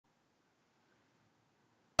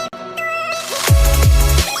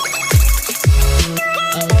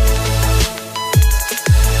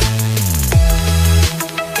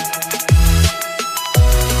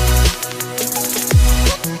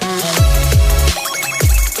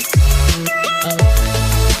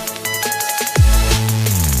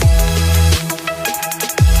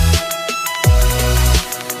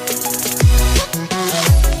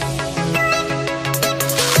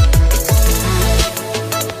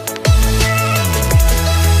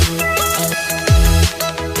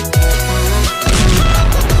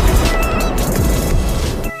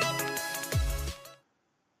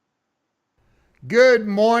Good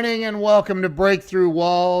morning and welcome to Breakthrough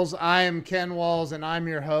Walls. I am Ken Walls and I'm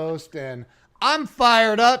your host, and I'm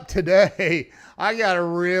fired up today. I got a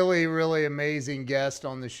really amazing guest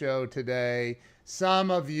on the show today. Some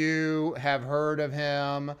of you have heard of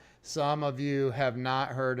him, some of you have not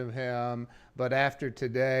heard of him, but after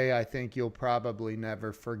today, I think you'll probably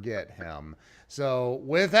never forget him. So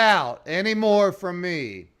without any more from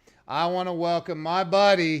me, I want to welcome my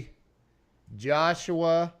buddy,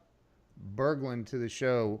 Joshua Berglan, to the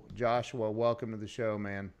show. Joshua, welcome to the show,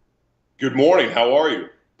 man. Good morning. How are you?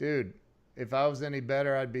 Dude, if I was any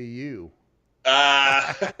better, I'd be you.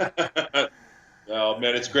 Uh, well,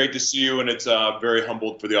 man, it's great to see you, and it's very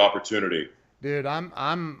humbled for the opportunity. Dude, I'm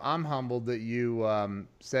humbled that you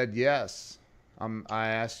said yes. I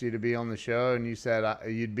asked you to be on the show, and you said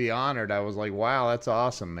you'd be honored. I was like, wow, that's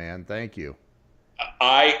awesome, man. Thank you.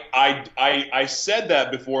 I said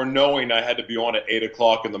that before knowing I had to be on at 8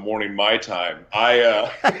 o'clock in the morning my time.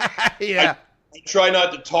 Yeah. I try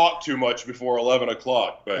not to talk too much before 11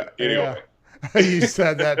 o'clock, but anyway. Yeah. You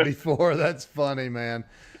said that before. That's funny, man.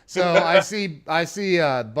 So I see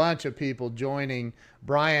a bunch of people joining.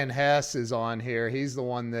 Brian Hess is on here. He's the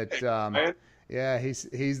one that yeah,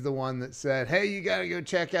 he's the one that said, "Hey, you got to go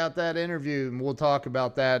check out that interview," and we'll talk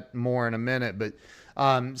about that more in a minute. But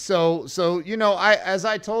so you know, as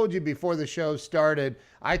I told you before the show started,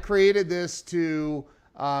 I created this to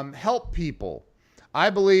help people. I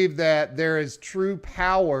believe that there is true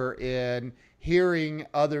power in hearing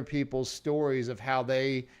other people's stories of how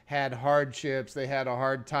they had hardships, they had a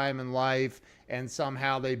hard time in life, and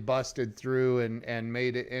somehow they busted through and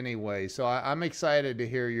made it anyway. So I'm excited to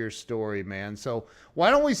hear your story, man. So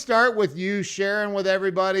why don't we start with you sharing with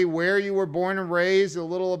everybody where you were born and raised, a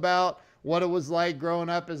little about what it was like growing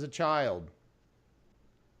up as a child.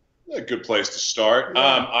 A good place to start. Yeah.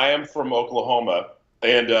 I am from Oklahoma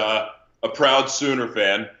and a proud Sooner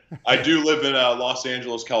fan. I do live in Los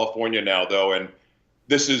Angeles, California now, though, and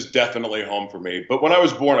this is definitely home for me. But when I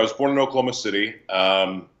was born in Oklahoma City.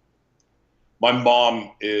 My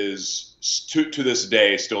mom is, to this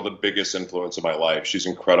day, still the biggest influence of my life. She's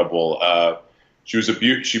incredible. She was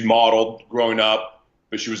she modeled growing up,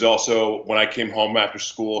 but she was also, when I came home after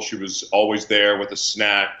school, she was always there with a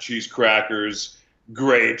snack, cheese crackers,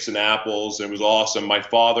 grapes and apples. It was awesome. My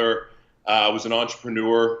father was an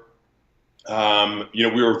entrepreneur. We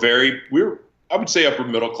were, I would say, upper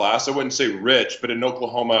middle class. I wouldn't say rich, but in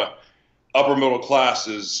Oklahoma, upper middle class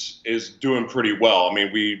is doing pretty well. I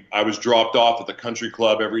mean, I was dropped off at the country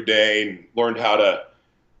club every day and learned how to.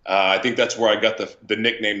 I think that's where I got the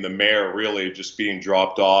nickname the mayor. Really, just being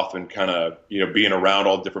dropped off and kind of being around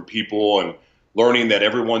all different people and learning that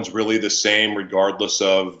everyone's really the same regardless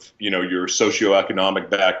of your socioeconomic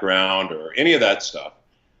background or any of that stuff.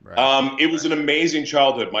 Right. It was an amazing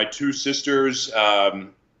childhood. My two sisters. I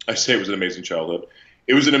say it was an amazing childhood.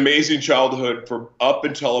 It was an amazing childhood for up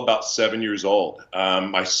until about 7 years old.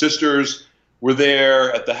 My sisters were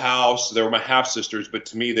there at the house. They were my half sisters, but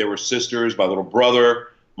to me, they were sisters. My little brother,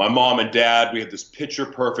 my mom and dad. We had this picture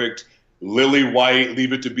perfect, lily white,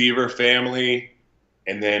 Leave It to Beaver family.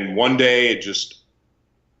 And then one day it just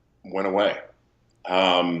went away.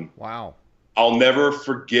 Wow. I'll never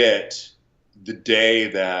forget the day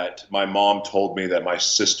that my mom told me that my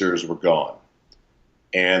sisters were gone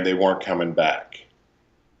and they weren't coming back.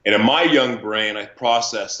 And in my young brain, I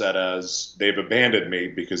processed that as they've abandoned me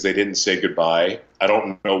because they didn't say goodbye. I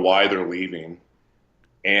don't know why they're leaving.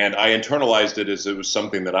 And I internalized it as it was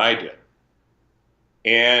something that I did.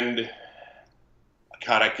 And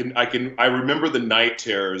God, I remember the night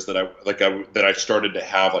terrors that I started to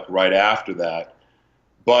have like right after that.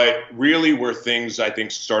 But really where things I think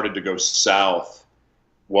started to go south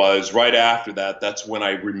was right after that. That's when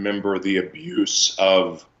I remember the abuse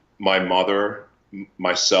of my mother,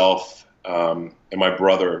 myself, and my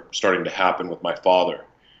brother starting to happen with my father.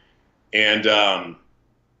 And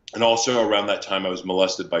also around that time I was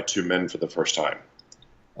molested by two men for the first time.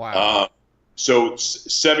 Wow. So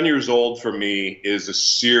 7 years old for me is a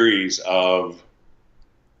series of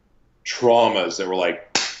traumas that were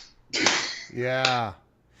like, yeah.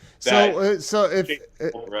 So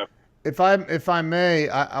if I may,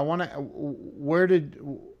 I want to.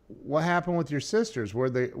 What happened with your sisters?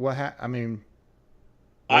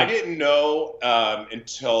 I didn't know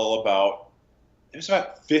until about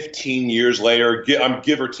 15 years later. I'm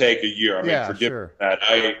give or take a year. I mean, yeah, forgive sure. that.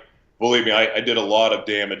 Believe me, I did a lot of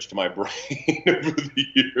damage to my brain over the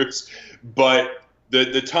years. But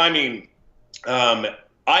the timing,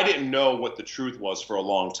 I didn't know what the truth was for a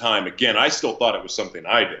long time. Again, I still thought it was something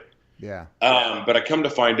I did. Yeah. But I come to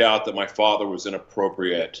find out that my father was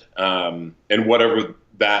inappropriate, and whatever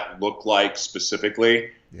that looked like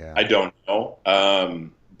specifically, Yeah. I don't know.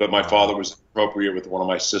 But my Wow. father was inappropriate with one of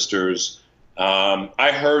my sisters.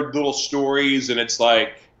 I heard little stories, and it's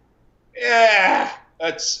like, yeah,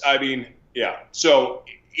 I mean, yeah. So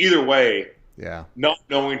either way, Yeah. not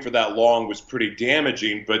knowing for that long was pretty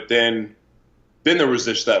damaging. But then there was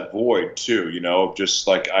just that void too, just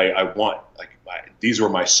like I want, like, these were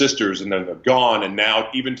my sisters, and then they're gone. And now,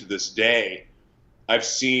 even to this day, I've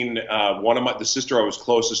seen the sister I was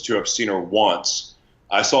closest to. I've seen her once.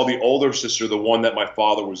 I saw the older sister, the one that my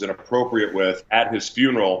father was inappropriate with, at his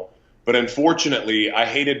funeral. But unfortunately, I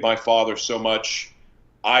hated my father so much,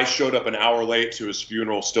 I showed up an hour late to his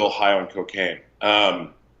funeral, still high on cocaine.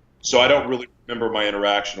 So I don't really remember my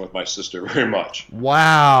interaction with my sister very much.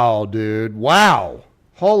 Wow, dude. Wow.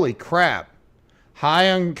 Holy crap.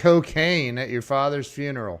 High on cocaine at your father's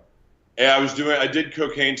funeral. Yeah, I did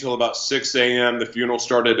cocaine till about 6 a.m. The funeral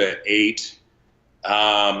started at 8.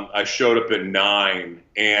 I showed up at 9,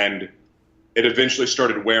 and it eventually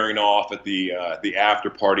started wearing off at the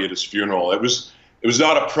after party at his funeral. It was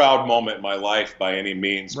not a proud moment in my life by any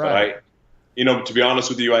means, Right. but to be honest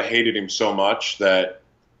with you, I hated him so much that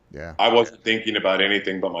Yeah. I wasn't thinking about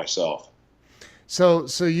anything but myself. So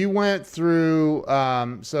you went through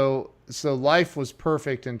so life was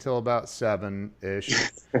perfect until about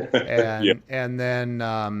 7-ish, Yeah. and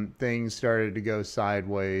then things started to go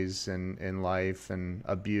sideways in life, and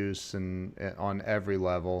abuse and on every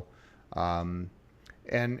level, and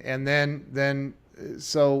then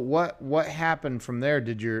so what happened from there?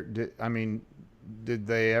 Did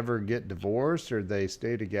they ever get divorced, or they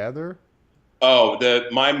stay together? Oh,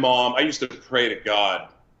 my mom. I used to pray to God.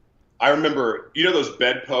 I remember, those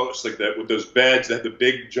bed posts, like that, with those beds that have the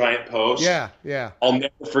big giant post. Yeah, yeah. I'll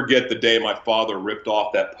never forget the day my father ripped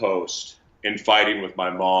off that post in fighting with my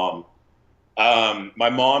mom. My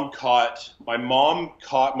mom caught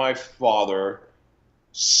my father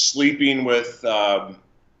sleeping with, like,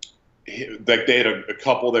 they had a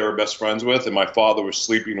couple they were best friends with, and my father was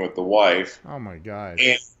sleeping with the wife. Oh my gosh.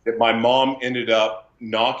 And my mom ended up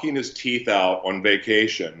knocking his teeth out on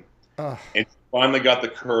vacation, Ugh. and finally got the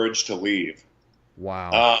courage to leave. Wow.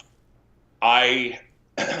 Uh, I,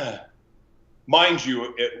 mind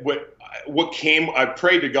you, what came. I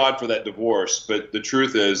prayed to God for that divorce, but the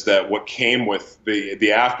truth is that what came with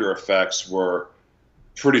the after effects were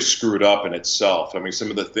pretty screwed up in itself. I mean, some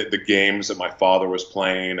of the games that my father was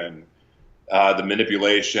playing, and the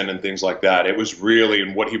manipulation and things like that. It was really,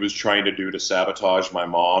 and what he was trying to do to sabotage my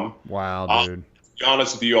mom. Wow, dude. To be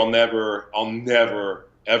honest with you, I'll never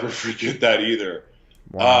ever forget that either.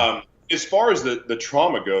 Wow. As far as the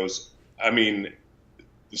trauma goes, I mean,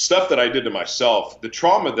 the stuff that I did to myself, the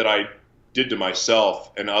trauma that I did to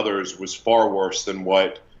myself and others was far worse than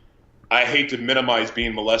what. I hate to minimize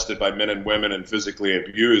being molested by men and women and physically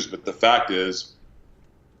abused, but the fact is,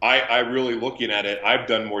 I really, looking at it, I've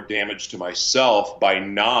done more damage to myself by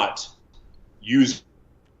not using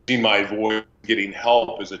my voice, getting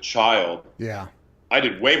help as a child. Yeah. I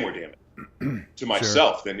did way more damage to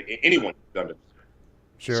myself than anyone has done to me.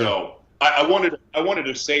 Sure. So I wanted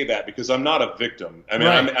to say that, because I'm not a victim. I mean,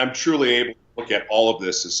 Right. I'm truly able to look at all of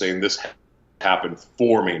this as saying this happened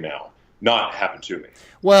for me now, not happened to me.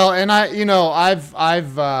 Well, and I've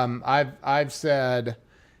said,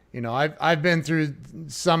 I've been through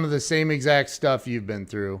some of the same exact stuff you've been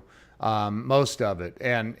through, most of it,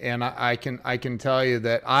 and I can tell you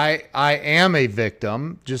that I am a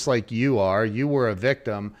victim, just like you are. You were a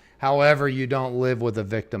victim. However, you don't live with a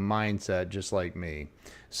victim mindset, just like me.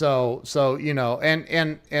 So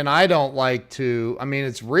and I don't like to. I mean,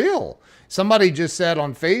 it's real. Somebody just said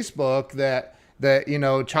on Facebook that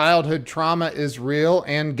childhood trauma is real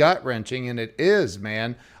and gut wrenching, and it is,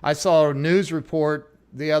 man. I saw a news report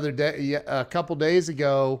the other day, a couple days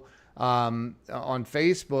ago, on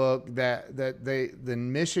Facebook, that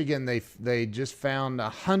in Michigan they just found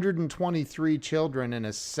 123 children in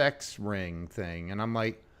a sex ring thing, and I'm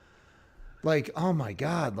like, oh my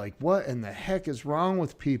God, like, what in the heck is wrong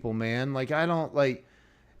with people, man? Like, I don't like.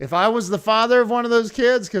 If I was the father of one of those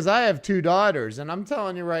kids, because I have 2 daughters, and I'm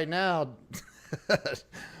telling you right now.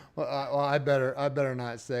 Well, I better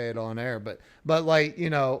not say it on air, but like,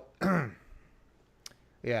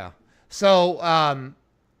 yeah. So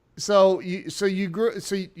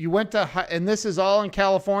you went to and this is all in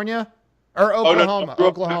California or Oklahoma?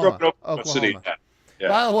 Oh, no, I grew up in Oklahoma City. Oklahoma. Yeah.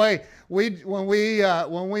 By the way,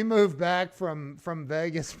 when we moved back from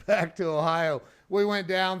Vegas back to Ohio, we went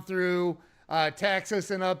down through Texas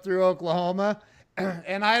and up through Oklahoma.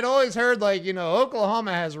 And I'd always heard, like,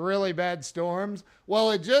 Oklahoma has really bad storms.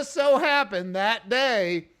 Well, it just so happened that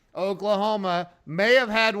day Oklahoma may have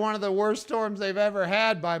had one of the worst storms they've ever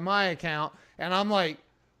had by my account. And I'm like,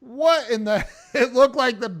 what in the it looked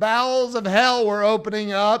like the bowels of hell were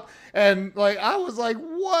opening up, and like I was like,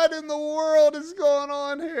 what in the world is going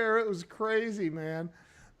on here? It was crazy, man.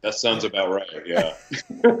 That sounds about right. Yeah.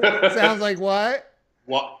 Sounds like what?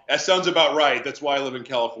 Well, that sounds about right. That's why I live in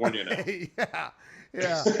California now. Yeah.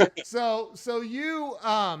 Yeah.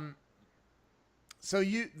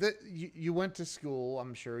 You went to school,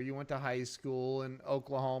 I'm sure. You went to high school in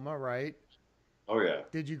Oklahoma, right? Oh yeah.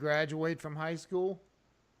 Did you graduate from high school?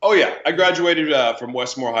 Oh yeah. I graduated from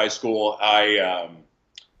Westmore High School. I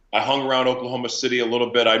hung around Oklahoma City a little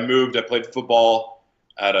bit. I moved. I played football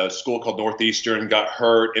at a school called Northeastern. Got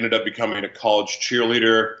hurt. Ended up becoming a college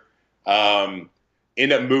cheerleader. Um,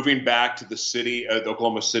 Ended up moving back to the city,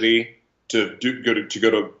 Oklahoma City, to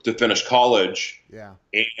finish college. Yeah.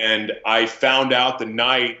 And I found out the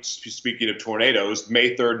night, speaking of tornadoes,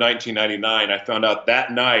 May 3rd, 1999, I found out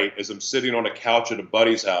that night as I'm sitting on a couch at a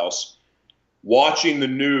buddy's house, watching the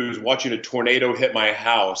news, watching a tornado hit my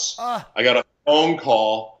house. I got a phone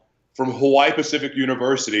call from Hawaii Pacific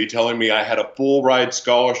University telling me I had a full ride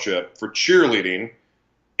scholarship for cheerleading.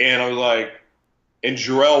 And I was like, and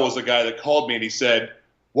Jarrell was the guy that called me and he said,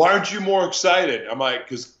 why aren't you more excited? I'm like,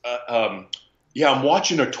 because, yeah, I'm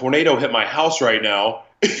watching a tornado hit my house right now.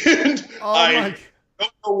 And I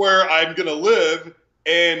don't know where I'm going to live.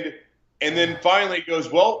 And then finally he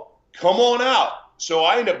goes, well, come on out. So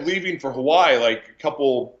I ended up leaving for Hawaii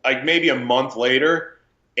maybe a month later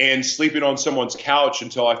and sleeping on someone's couch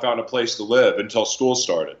until I found a place to live until school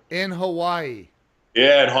started. In Hawaii.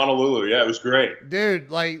 Yeah, in Honolulu. Yeah, it was great. Dude,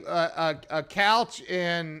 like a couch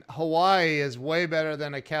in Hawaii is way better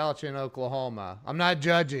than a couch in Oklahoma. I'm not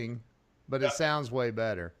judging, but it sounds way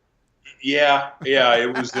better. Yeah,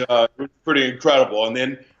 it was pretty incredible. And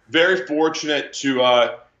then very fortunate to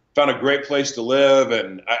found a great place to live,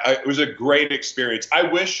 and it was a great experience. I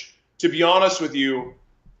wish, to be honest with you,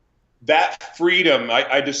 that freedom,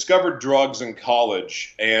 I discovered drugs in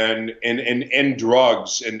college and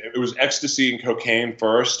drugs, and it was ecstasy and cocaine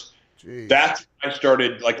first. Jeez. That's when I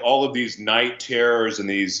started like all of these night terrors and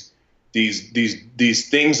these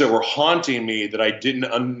things that were haunting me that I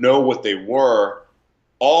didn't know what they were.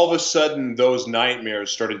 All of a sudden, those nightmares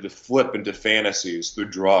started to flip into fantasies through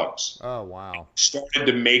drugs. Oh, wow. Started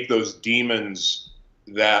to make those demons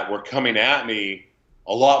that were coming at me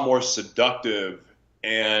a lot more seductive.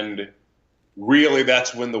 And really,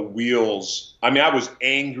 that's when the wheels, I was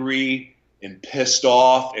angry and pissed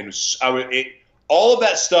off. And all of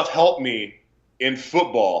that stuff helped me in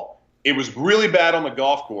football. It was really bad on the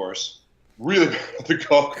golf course. Really bad on the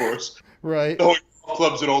golf course. Right. Throwing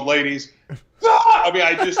clubs at old ladies. I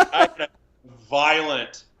had a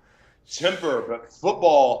violent temper, but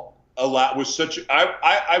football was such.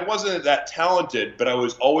 I wasn't that talented, but I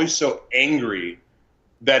was always so angry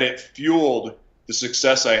that it fueled the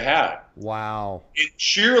success I had. Wow. In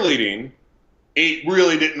cheerleading, it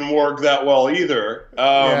really didn't work that well either.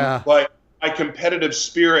 But my competitive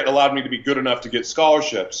spirit allowed me to be good enough to get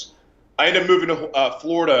scholarships. I ended up moving to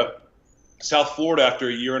Florida, South Florida, after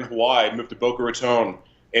a year in Hawaii. I moved to Boca Raton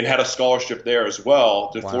and had a scholarship there as well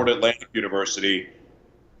to Florida Atlantic University.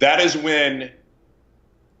 That is when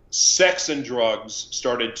sex and drugs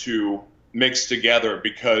started to mix together,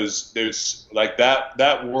 because there's like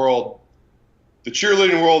that world, the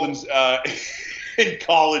cheerleading world in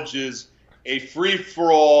college is a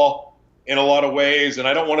free-for-all in a lot of ways. And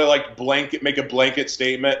I don't want to make a blanket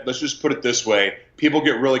statement. Let's just put it this way. People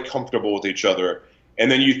get really comfortable with each other. And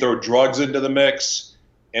then you throw drugs into the mix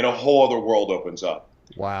and a whole other world opens up.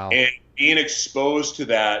 Wow. And being exposed to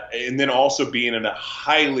that, and then also being in a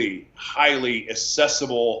highly, highly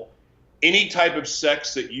accessible, any type of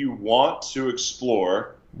sex that you want to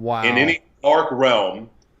explore in any dark realm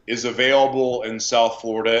is available in South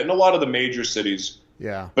Florida and a lot of the major cities.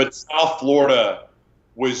 Yeah. But South Florida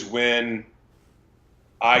was when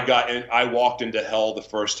I walked into hell the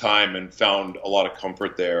first time and found a lot of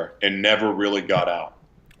comfort there and never really got out.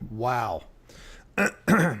 Wow.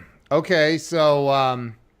 Okay,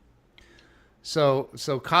 so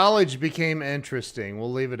college became interesting.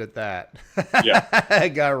 We'll leave it at that. Yeah. It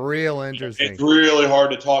got real interesting. It's really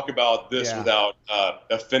hard to talk about this without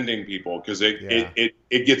offending people, because it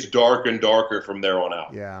gets dark and darker from there on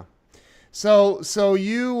out. Yeah. So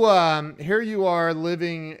you here you are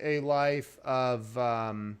living a life of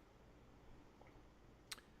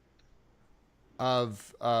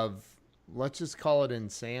let's just call it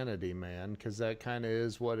insanity, man, because that kind of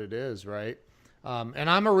is what it is, right? And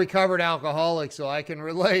I'm a recovered alcoholic, so I can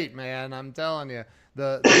relate, man. I'm telling you,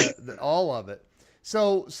 the all of it.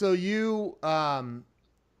 So you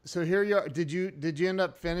so here you are. Did you end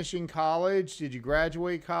up finishing college? Did you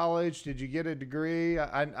graduate college? Did you get a degree?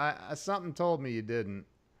 Something told me you didn't.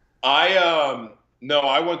 I no,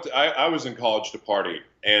 I was in college to party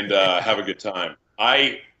and have a good time.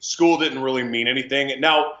 I School didn't really mean anything.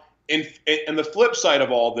 Now, in the flip side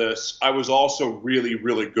of all this, I was also really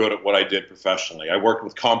really good at what I did professionally. I worked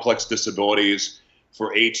with complex disabilities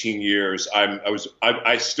for 18 years.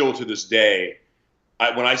 I still to this day,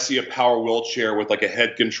 when I see a power wheelchair with like a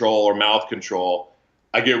head control or mouth control,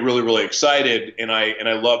 I get really really excited, and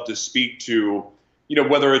I love to speak to,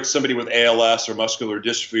 whether it's somebody with ALS or muscular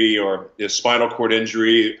dystrophy or a spinal cord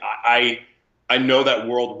injury. I know that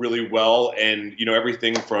world really well, and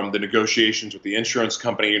everything from the negotiations with the insurance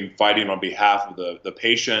company and fighting on behalf of the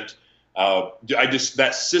patient.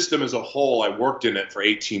 That system as a whole, I worked in it for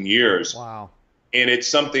 18 years. Wow. And it's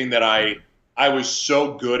something that I was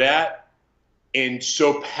so good at and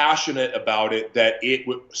so passionate about it that it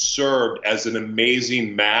served as an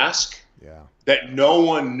amazing mask. Yeah. That no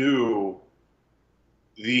one knew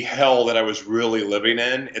the hell that I was really living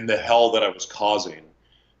in and the hell that I was causing,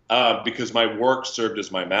 because my work served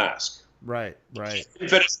as my mask. Right. I didn't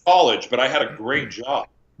finish college, but I had a great job.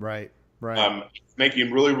 Right.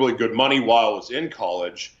 Making really, really good money while I was in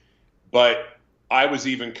college, but I was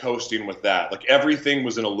even coasting with that. Like everything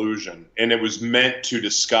was an illusion, and it was meant to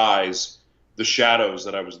disguise the shadows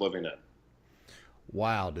that I was living in.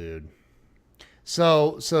 Wow, dude.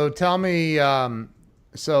 So tell me, you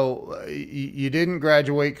didn't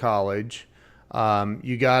graduate college.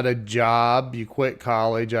 You got a job. You quit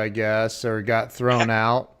college, I guess, or got thrown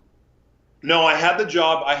out. No, I had the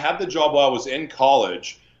job. I had the job while I was in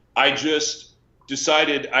college. I just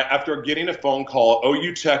decided, after getting a phone call,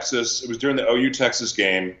 OU Texas, it was during the OU Texas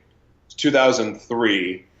game,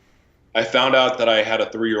 2003, I found out that I had a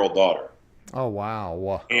 3-year-old daughter. Oh,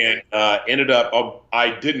 wow. And ended up,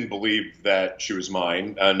 I didn't believe that she was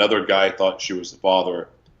mine. Another guy thought she was the father,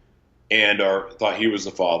 or thought he was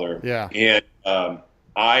the father. Yeah. And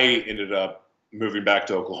I ended up moving back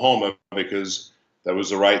to Oklahoma because that was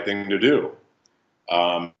the right thing to do.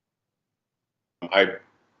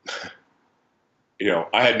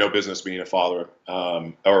 I had no business being a father,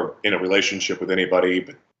 or in a relationship with anybody,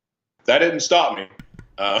 but that didn't stop me.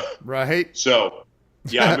 Right. So,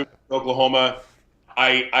 yeah, I moved to Oklahoma.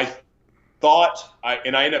 I thought, I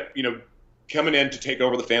ended up, coming in to take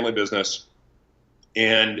over the family business.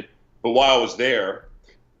 But while I was there,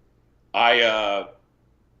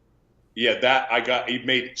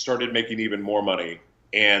 started making even more money,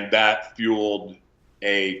 and that fueled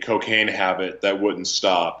a cocaine habit that wouldn't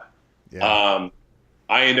stop. Yeah.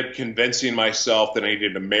 I ended up convincing myself that I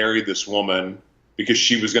needed to marry this woman because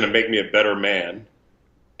she was going to make me a better man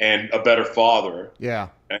and a better father. Yeah.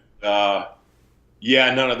 And,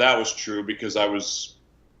 none of that was true because I was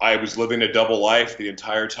living a double life the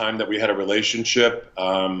entire time that we had a relationship.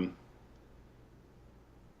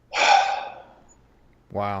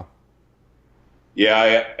 Wow.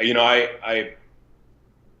 Yeah,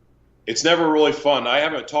 it's never really fun. I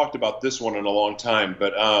haven't talked about this one in a long time,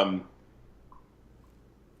 but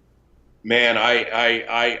man,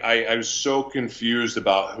 I was so confused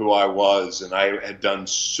about who I was, and I had done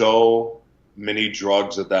so many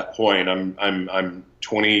drugs at that point. I'm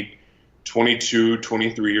 22,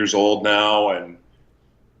 23 years old now, and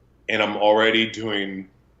I'm already doing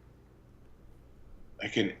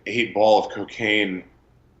like an 8-ball of cocaine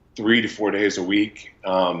 3 to 4 days a week.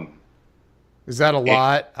 Is that a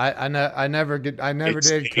lot? I never did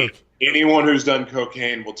cocaine. Anyone who's done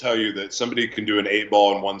cocaine will tell you that somebody can do an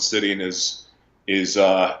 8-ball in one sitting is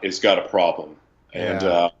got a problem. Yeah.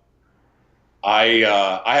 And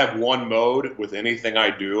I have one mode with anything I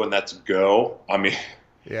do, and that's go. I mean,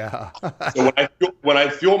 yeah. so when I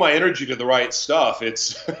fuel my energy to the right stuff,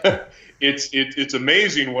 it's it's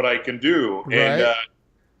amazing what I can do, Right.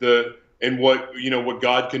 and what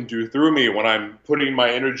God can do through me when I'm putting my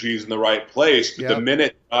energies in the right place. But Yep. the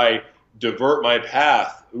minute I divert my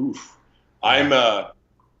path, oof, I'm the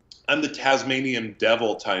Tasmanian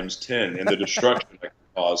devil times 10 in the destruction I can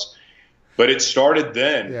cause. But it started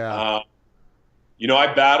then. Yeah.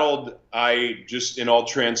 I just, in all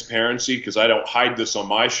transparency, because I don't hide this on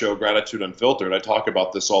my show, Gratitude Unfiltered, I talk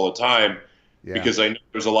about this all the time, Yeah. because I know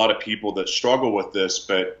there's a lot of people that struggle with this,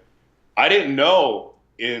 but I didn't know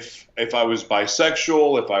if I was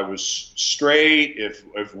bisexual, if I was straight,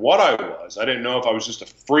 if what I was. I didn't know if I was just a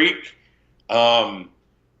freak.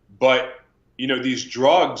 But these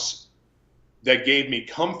drugs, that gave me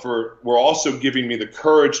comfort were also giving me the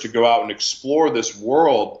courage to go out and explore this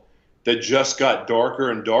world that just got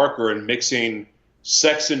darker and darker, and mixing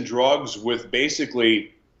sex and drugs with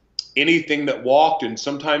basically anything that walked, and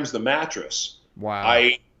sometimes the mattress. Wow.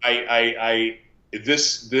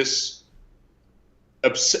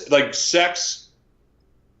 Like sex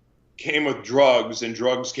came with drugs and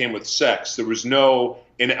drugs came with sex. There was no,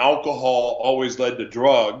 and alcohol always led to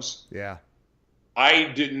drugs. Yeah. I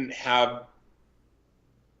didn't have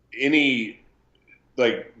any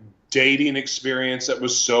like dating experience that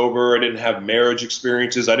was sober. I didn't have marriage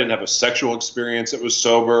experiences. I didn't have a sexual experience that was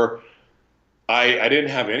sober. I didn't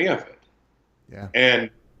have any of it. Yeah. And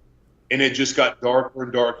it just got darker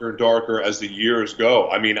and darker and darker as the years go.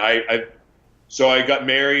 I mean, so I got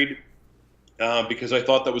married because I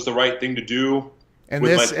thought that was the right thing to do. And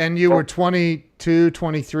and you were 22,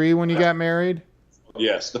 23 when you got married?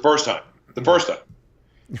 Yes, the first time. The first time.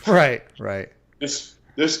 Right. Yeah.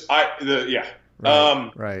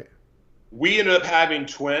 Right. We ended up having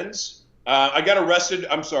twins. I got arrested.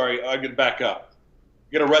 I'm sorry. I got back up.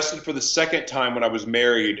 I got arrested for the second time when I was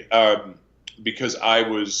married because I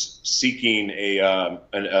was seeking a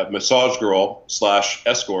massage girl /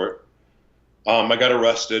 escort. I got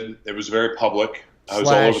arrested. It was very public. I was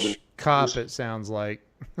all over the cop. It sounds like.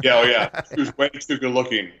 Yeah. Oh yeah. She was way too good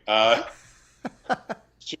looking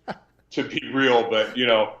to be real, but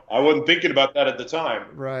I wasn't thinking about that at the time.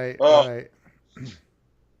 Right. Right.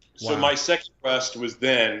 So my second arrest was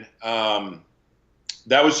then.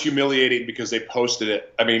 That was humiliating because they posted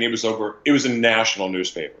it. I mean, it was in national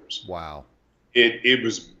newspapers. Wow. It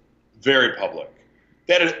was very public.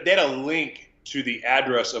 They had a link to the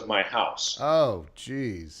address of my house. Oh,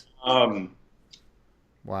 geez. Wow.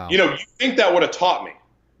 You think that would have taught me,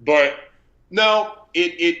 but no.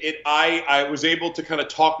 I was able to kind of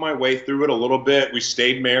talk my way through it a little bit. We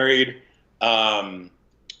stayed married, and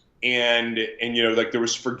like there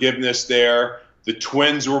was forgiveness there. The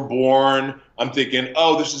twins were born. I'm thinking,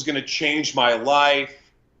 oh, this is going to change my life.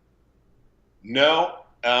 No,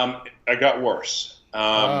 I got worse.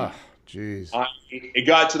 Jeez. It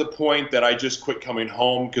got to the point that I just quit coming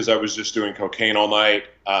home because I was just doing cocaine all night.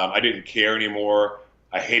 I didn't care anymore.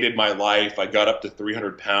 I hated my life. I got up to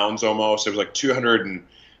 300 pounds almost. It was like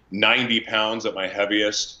 290 pounds at my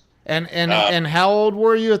heaviest. And how old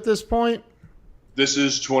were you at this point? This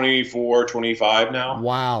is 24, 25 now.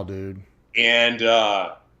 Wow, dude. And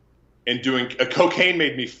doing cocaine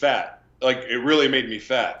made me fat. Like it really made me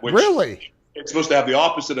fat. Which really? It's supposed to have the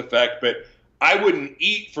opposite effect, but I wouldn't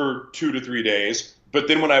eat for 2 to 3 days. But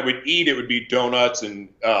then when I would eat, it would be donuts and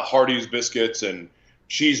Hardee's biscuits and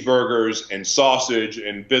cheeseburgers and sausage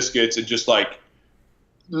and biscuits and just like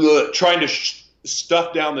trying to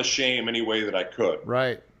stuff down the shame any way that I could.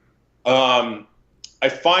 Right. I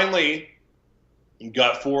finally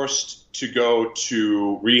got forced to go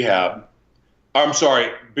to rehab. I'm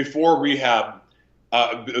sorry, before rehab,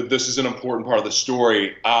 this is an important part of the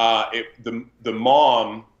story. The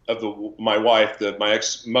mom of my wife, my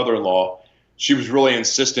ex-mother-in-law, she was really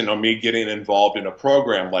insistent on me getting involved in a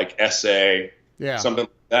program like SA, something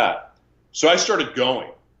like that. So I started going.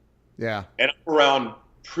 Yeah. And I'm around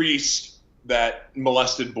priests that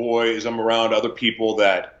molested boys. I'm around other people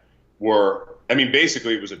that were,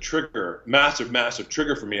 basically it was a trigger, massive, massive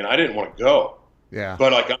trigger for me, and I didn't want to go. Yeah.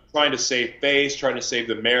 But like I'm trying to save face, trying to save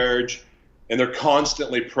the marriage, and they're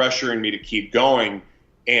constantly pressuring me to keep going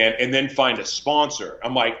and then find a sponsor.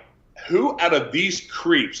 I'm like, who out of these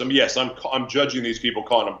creeps? I'm judging these people,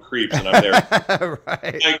 calling them creeps, and I'm there.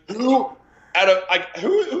 Right. Like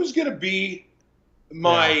who's gonna be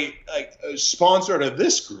my sponsor out of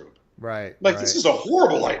this group? Right. Like this is a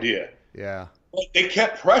horrible idea. Yeah. Like, they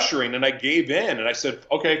kept pressuring, and I gave in, and I said,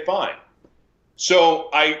 okay, fine. So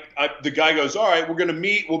the guy goes, all right,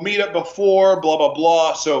 we'll meet up before, blah, blah,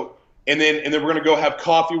 blah. So, and then we're going to go have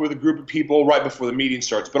coffee with a group of people right before the meeting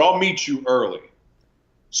starts, but I'll meet you early.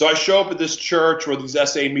 So I show up at this church where these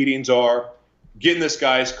SA meetings are, get in this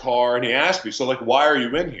guy's car, and he asked me, so like, why are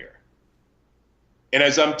you in here? And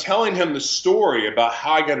as I'm telling him the story about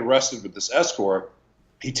how I got arrested with this escort,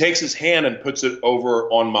 he takes his hand and puts it over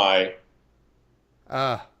on my.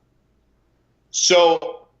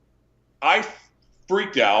 So I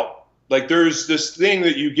freaked out. Like there's this thing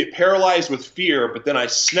that you get paralyzed with fear, but then I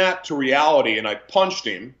snapped to reality and I punched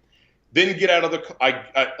him. Then get out of the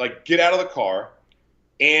car,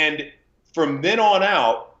 and from then on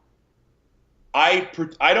out, I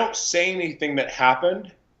don't say anything that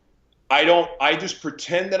happened. I just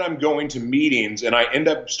pretend that I'm going to meetings, and I end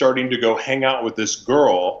up starting to go hang out with this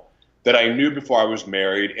girl that I knew before I was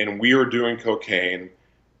married, and we were doing cocaine,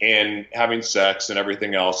 and having sex and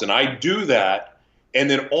everything else. And I do that. And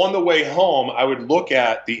then on the way home, I would look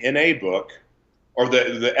at the NA book or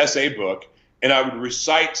the SA book, and I would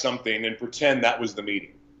recite something and pretend that was the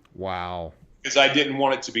meeting. Wow. Because I didn't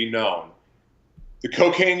want it to be known. The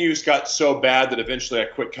cocaine use got so bad that eventually I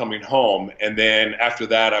quit coming home. And then after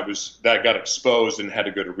that, that got exposed and had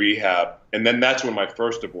to go to rehab. And then that's when my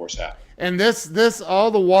first divorce happened. And this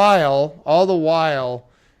all the while,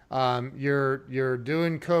 you're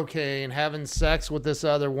doing cocaine, having sex with this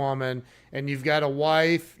other woman, and you've got a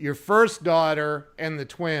wife, your first daughter, and the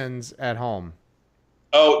twins at home.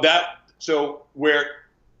 Oh, so where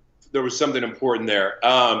there was something important there.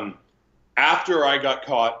 After I got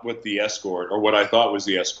caught with the escort, or what I thought was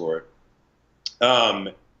the escort,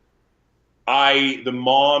 the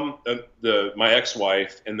mom, my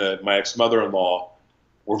ex-wife, and my ex-mother-in-law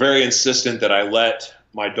were very insistent that I let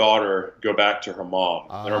my daughter go back to her mom.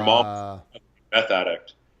 And her mom was a meth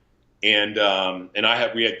addict, and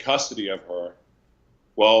we had custody of her.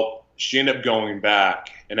 Well, she ended up going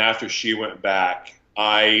back, and after she went back,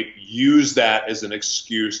 I used that as an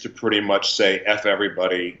excuse to pretty much say F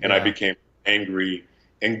everybody, and I became angry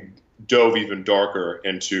and dove even darker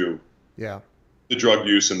into the drug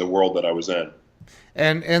use in the world that I was in.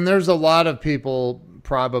 And there's a lot of people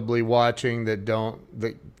probably watching that don't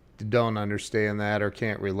understand that or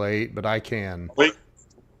can't relate, but I can.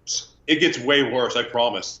 It gets way worse, I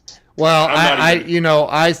promise. Well, I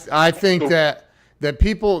think that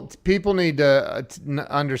people need to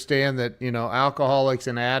understand that, alcoholics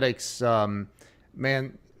and addicts,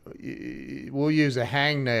 man, we'll use a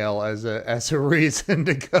hangnail as a reason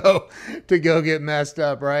to go get messed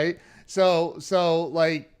up, right? So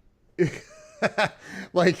like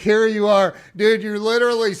like here you are, dude, you're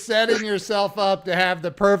literally setting yourself up to have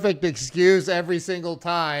the perfect excuse every single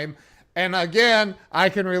time. And again, I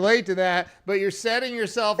can relate to that, but you're setting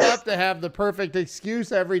yourself up to have the perfect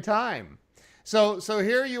excuse every time. So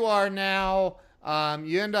here you are now.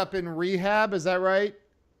 You end up in rehab, is that right?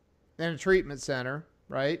 In a treatment center,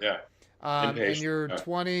 right? Yeah. And you're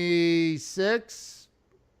 26,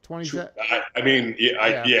 27. I mean,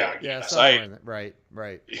 right.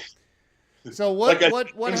 So what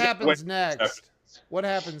happens next? What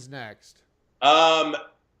happens next?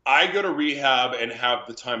 I go to rehab and have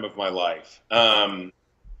the time of my life,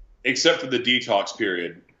 except for the detox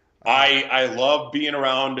period. I love being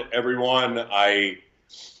around everyone. I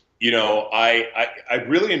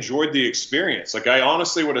really enjoyed the experience. Like, I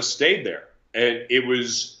honestly would have stayed there, and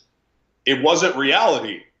it wasn't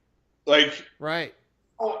reality. Like, right.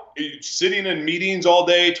 Sitting in meetings all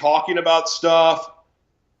day, talking about stuff.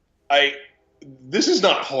 This is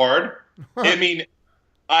not hard. I mean,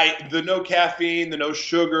 the no caffeine, the no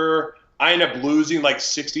sugar, I end up losing like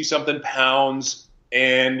 60 something pounds,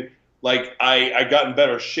 and like I got in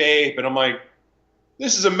better shape, and I'm like,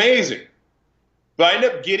 this is amazing. But I end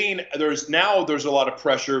up there's a lot of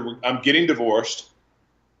pressure. I'm getting divorced,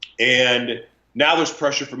 and now there's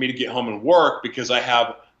pressure for me to get home and work because I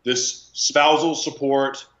have this spousal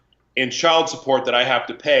support and child support that I have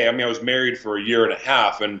to pay. I mean, I was married for a year and a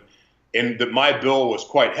half, and my bill was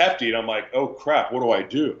quite hefty, and I'm like, oh crap, what do I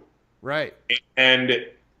do? Right. And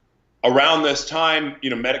around this time,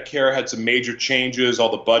 Medicare had some major changes. All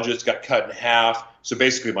the budgets got cut in half. So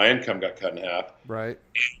basically my income got cut in half. Right.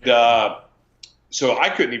 And so I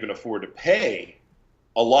couldn't even afford to pay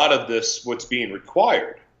a lot of what's being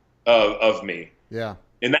required of me. Yeah.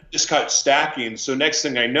 And that just kept stacking. So next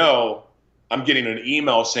thing I know, I'm getting an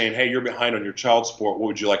email saying, hey, you're behind on your child support. What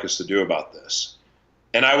would you like us to do about this?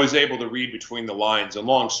 And I was able to read between the lines. And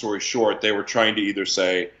long story short, they were trying to either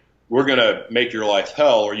say, we're going to make your life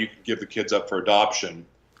hell, or you can give the kids up for adoption,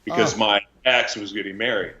 because my ex was getting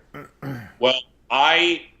married. Well,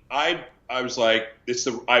 I was like,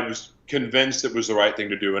 I was convinced it was the right thing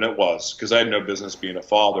to do, and it was, because I had no business being a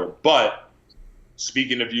father. But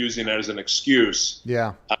speaking of using it as an excuse,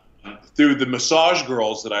 through the massage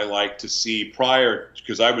girls that I like to see prior,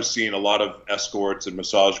 because I was seeing a lot of escorts and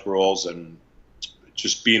massage girls and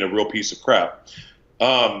just being a real piece of crap.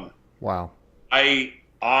 Wow.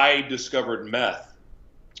 I discovered meth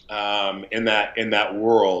in that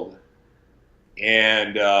world,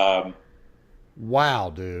 and wow,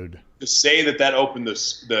 dude. To say that opened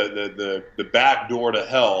the back door to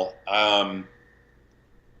hell.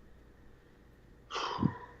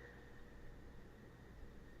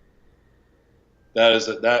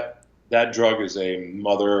 That drug is a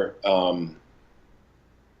mother.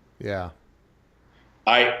 Yeah.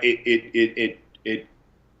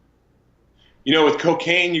 With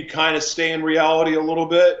cocaine, you kind of stay in reality a little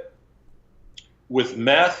bit. With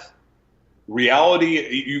meth, reality,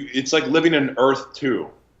 it's like living in Earth 2.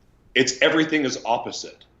 everything is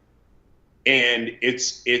opposite. And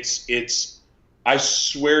it's I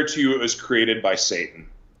swear to you, it was created by Satan.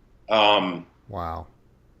 Wow.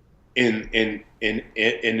 And it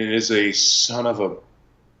is a son of a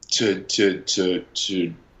to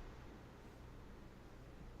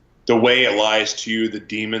the way it lies to you, the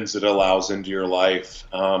demons it allows into your life.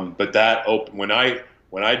 But when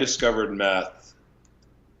I discovered meth,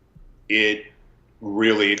 it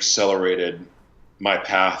really accelerated my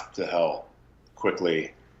path to hell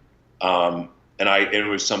quickly. It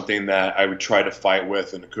was something that I would try to fight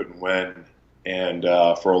with and couldn't win, and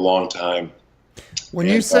for a long time. When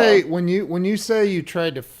you say you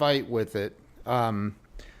tried to fight with it,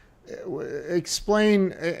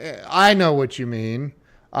 explain. I know what you mean,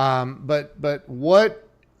 but what?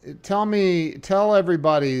 Tell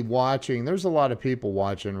everybody watching. There's a lot of people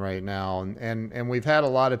watching right now, and we've had a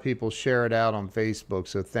lot of people share it out on Facebook.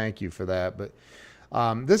 So thank you for that. But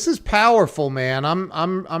this is powerful, man.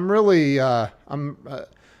 I'm really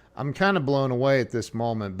I'm kind of blown away at this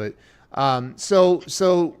moment. But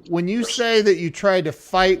so when you say that you tried to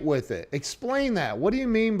fight with it, explain that. What do you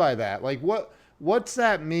mean by that? Like what's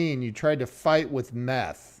that mean? You tried to fight with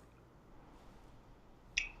meth?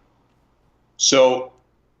 So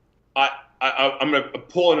I'm going to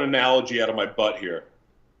pull an analogy out of my butt here.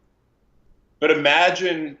 But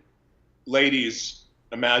ladies,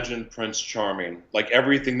 imagine Prince Charming, like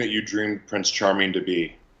everything that you dreamed Prince Charming to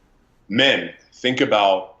be. Men, think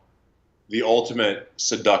about the ultimate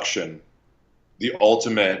seduction, the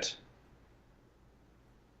ultimate,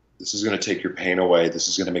 this is going to take your pain away. This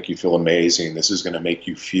is going to make you feel amazing. This is going to make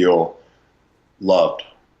you feel loved.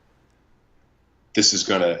 This is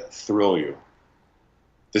going to thrill you.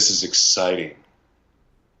 This is exciting.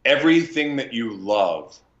 Everything that you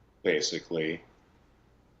love, basically,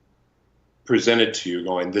 presented to you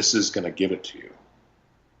going, this is going to give it to you.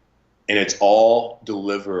 And it's all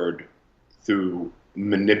delivered through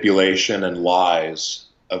manipulation and lies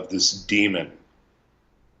of this demon.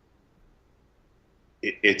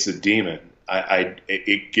 It's a demon.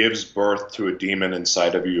 It gives birth to a demon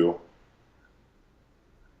inside of you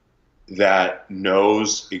that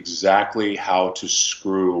knows exactly how to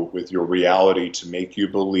screw with your reality to make you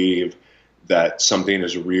believe that something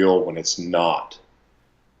is real when it's not.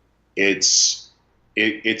 It's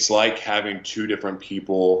like having two different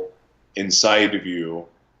people inside of you,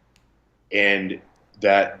 and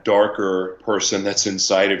that darker person that's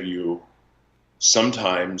inside of you,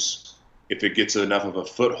 sometimes if it gets enough of a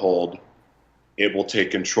foothold, it will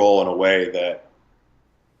take control in a way that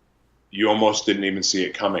you almost didn't even see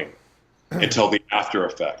it coming until the after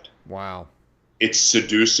effect. Wow. It's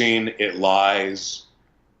seducing, it lies,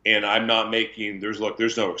 and I'm not making, there's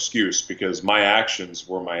no excuse, because my actions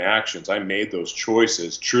were my actions. I made those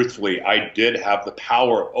choices. Truthfully, I did have the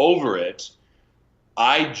power over it.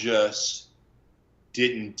 I just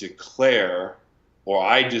didn't declare, or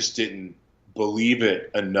I just didn't believe it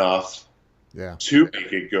enough to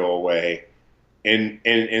make it go away. And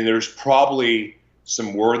there's probably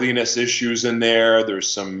some worthiness issues in there. There's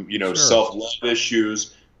some, sure, self-love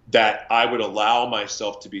issues that I would allow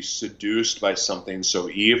myself to be seduced by something so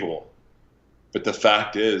evil. But the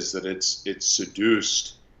fact is that it's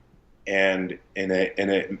seduced, and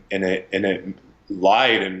it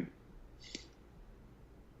lied, and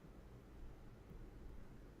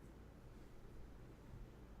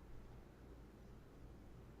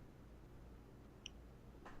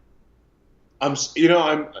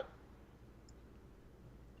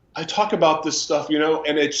I talk about this stuff,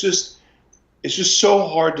 and it's just so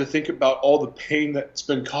hard to think about all the pain that's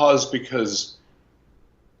been caused because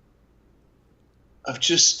of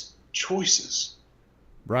just choices,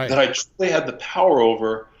 right, that I truly had the power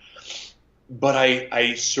over, but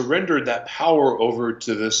I surrendered that power over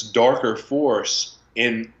to this darker force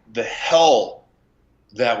in the hell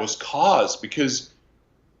that was caused, because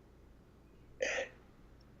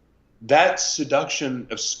that seduction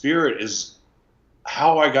of spirit is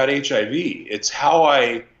how I got HIV. It's how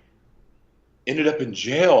I ended up in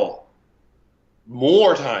jail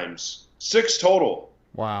more times, 6 total.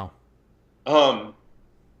 Wow.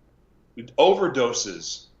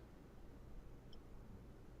 Overdoses,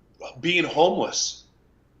 being homeless,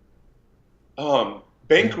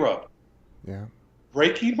 bankrupt,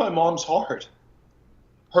 breaking my mom's heart,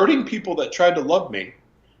 hurting people that tried to love me.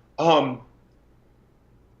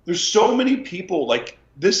 There's so many people, like,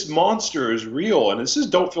 this monster is real, and this is,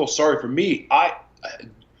 don't feel sorry for me.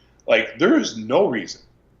 There is no reason.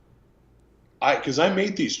 Because I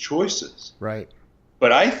made these choices. Right.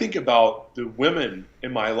 But I think about the women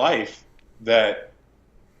in my life that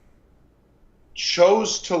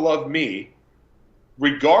chose to love me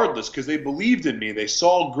regardless, because they believed in me. They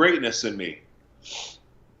saw greatness in me,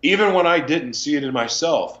 even when I didn't see it in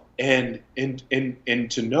myself. And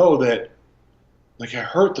to know that, like, I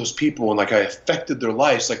hurt those people and like I affected their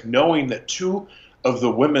lives, like knowing that two of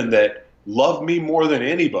the women that love me more than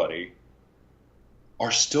anybody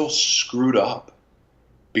are still screwed up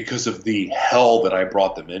because of the hell that I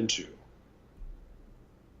brought them into.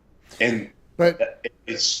 And But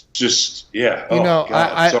it's just, yeah. you know,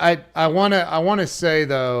 God. I want to say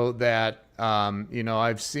though that you know,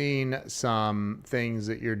 I've seen some things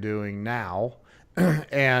that you're doing now,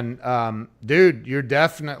 and dude, you're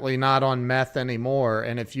definitely not on meth anymore.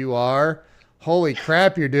 And if you are, holy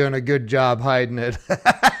crap, you're doing a good job hiding it.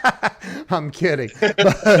 I'm kidding,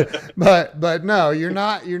 but no, you're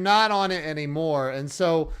not. You're not on it anymore. And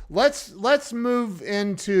so let's move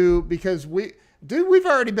into, because we've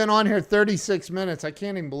already been on here 36 minutes. I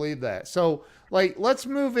can't even believe that. So like, let's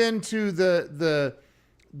move into the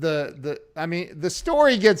I mean, the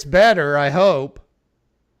story gets better, I hope.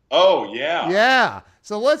 Oh yeah. Yeah.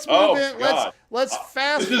 So let's move in. God. Let's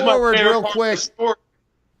fast This is forward my favorite real part quick. of the story.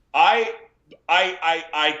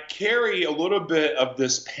 I carry a little bit of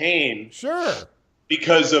this pain. Sure.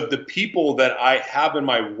 Because of the people that I have in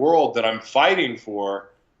my world that I'm fighting for.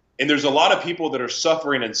 And there's a lot of people that are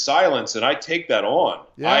suffering in silence, and I take that on.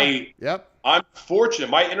 Yeah. I'm fortunate.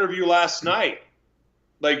 My interview last night,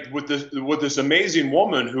 like with this amazing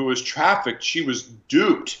woman who was trafficked, she was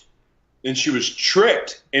duped and she was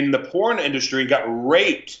tricked in the porn industry and got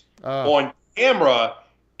raped on camera.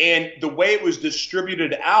 And the way it was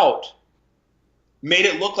distributed out made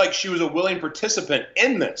it look like she was a willing participant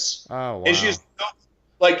in this. Oh, wow. And she's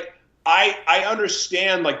like, I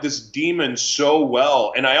understand like this demon so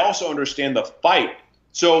well, and I also understand the fight.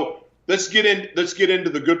 So let's get into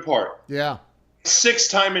the good part. Yeah.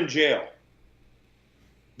 6th time in jail.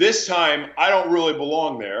 This time I don't really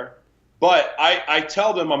belong there, but I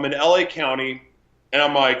tell them I'm in LA County, and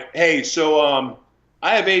I'm like, hey, so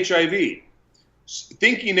I have HIV,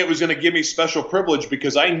 thinking it was going to give me special privilege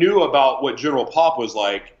because I knew about what General Pop was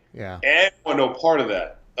like. Yeah. And I want no part of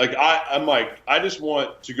that. Like I'm like, I just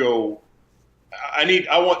want to go.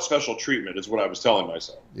 I want special treatment, is what I was telling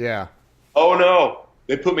myself. Yeah. Oh no,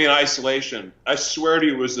 they put me in isolation. I swear to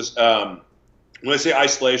you, it was this. When I say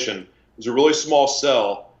isolation, it was a really small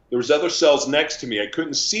cell. There was other cells next to me. I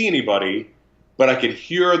couldn't see anybody, but I could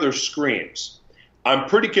hear their screams. I'm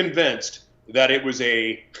pretty convinced that it was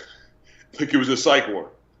a psych ward.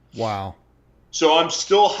 Wow. So I'm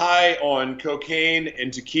still high on cocaine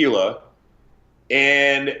and tequila,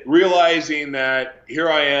 and realizing that here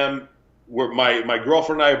I am, where my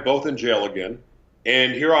girlfriend and I are both in jail again,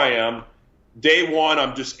 and here I am. Day 1,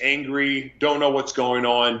 I'm just angry, don't know what's going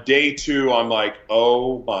on. Day 2, I'm like,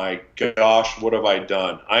 oh my gosh, what have I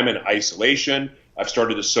done? I'm in isolation. I've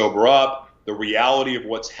started to sober up. The reality of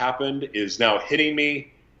what's happened is now hitting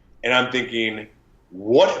me, and I'm thinking,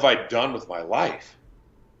 what have I done with my life?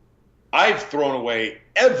 I've thrown away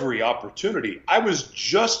every opportunity. I was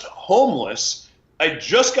just homeless. I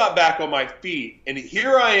just got back on my feet, and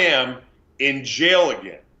here I am in jail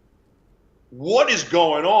again. What is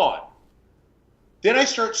going on? Then I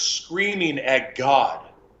start screaming at God.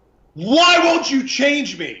 Why won't you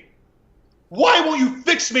change me? Why won't you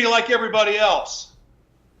fix me like everybody else?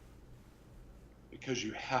 Because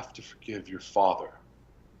you have to forgive your father.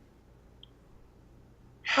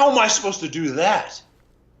 How am I supposed to do that?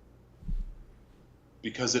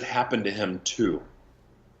 Because it happened to him too.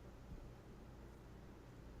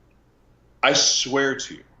 I swear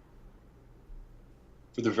to you,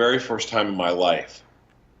 for the very first time in my life,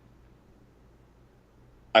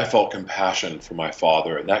 I felt compassion for my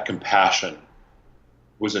father, and that compassion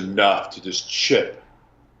was enough to just chip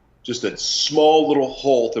just a small little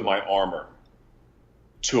hole through my armor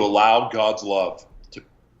to allow God's love to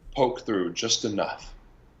poke through just enough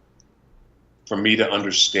for me to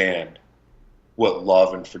understand what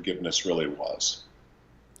love and forgiveness really was.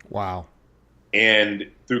 Wow. And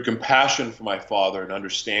through compassion for my father and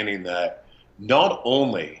understanding that not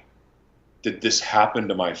only did this happen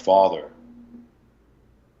to my father,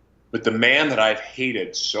 but the man that I've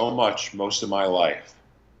hated so much most of my life,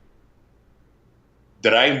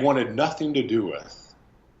 that I wanted nothing to do with,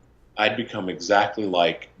 I'd become exactly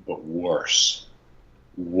like, but worse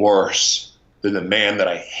than the man that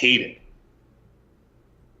I hated.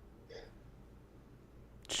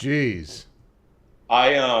 Jeez.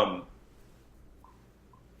 The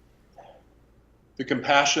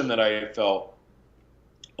compassion that I felt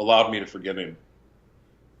allowed me to forgive him.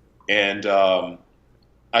 And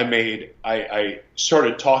I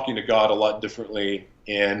started talking to God a lot differently,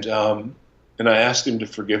 and I asked him to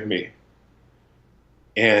forgive me.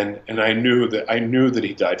 and I knew that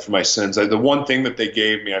he died for my sins. The one thing that they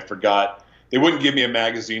gave me, I forgot. They wouldn't give me a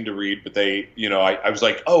magazine to read, but they, I was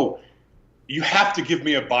like, oh, you have to give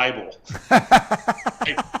me a Bible.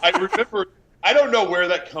 I remember, I don't know where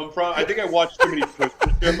that come from. I think I watched too many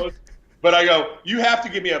Christmas shows, but I go, you have to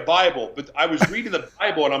give me a Bible. But I was reading the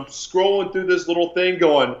Bible and I'm scrolling through this little thing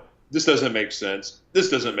going, this doesn't make sense. This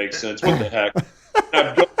doesn't make sense. What the heck? And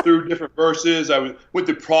I've gone through different verses. Went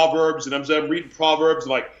through Proverbs and I'm reading Proverbs.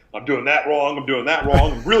 I'm like, I'm doing that wrong. I'm doing that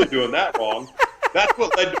wrong. I'm really doing that wrong. That's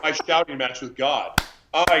what led to my shouting match with God.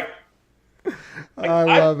 I'm like, I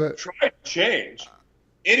love it. Tried to change.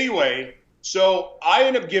 Anyway, so I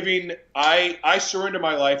end up I surrender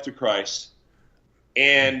my life to Christ.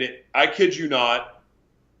 And I kid you not,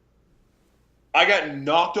 I got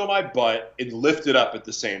knocked on my butt and lifted up at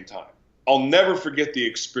the same time. I'll never forget the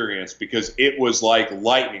experience because it was like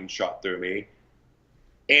lightning shot through me.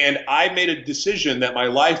 And I made a decision that my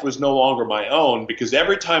life was no longer my own because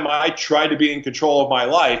every time I tried to be in control of my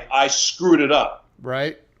life, I screwed it up.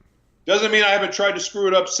 Right. Doesn't mean I haven't tried to screw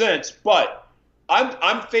it up since, but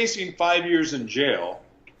I'm facing 5 years in jail.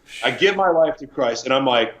 I give my life to Christ, and I'm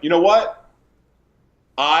like, you know what?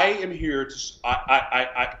 I am here to.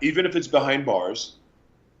 I even if it's behind bars,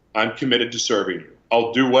 I'm committed to serving you.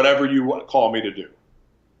 I'll do whatever you call me to do.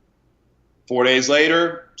 4 days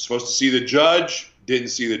later, supposed to see the judge, didn't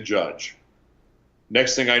see the judge.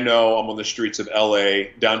 Next thing I know, I'm on the streets of LA,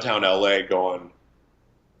 downtown LA, going,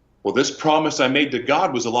 well, this promise I made to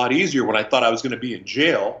God was a lot easier when I thought I was going to be in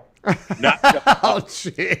jail. Oh,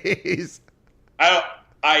 jeez.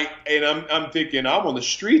 I'm thinking, I'm on the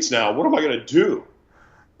streets now. What am I going to do?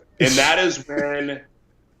 And that is when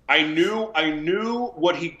I knew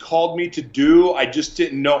what he called me to do. I just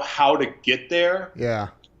didn't know how to get there. Yeah.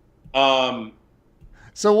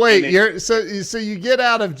 So wait, so you get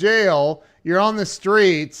out of jail, you're on the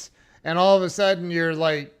streets, and all of a sudden you're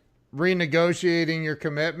like renegotiating your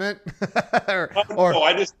commitment? No,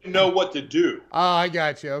 I just didn't know what to do. Oh, I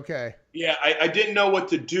got you. Okay. Yeah, I didn't know what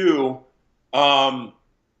to do.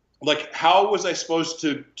 Like, how was I supposed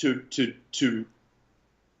to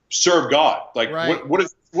serve God? Like, right. what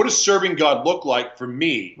does serving God look like for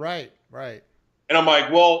me? Right. And I'm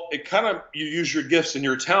like, well, it kind of, you use your gifts and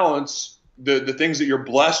your talents, the things that you're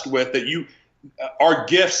blessed with, that you are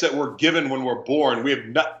gifts that we're given when we're born.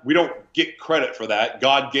 We don't get credit for that.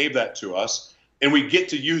 God gave that to us, and we get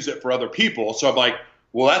to use it for other people. So I'm like,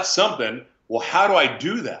 well, that's something. Well, how do I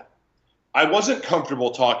do that? I wasn't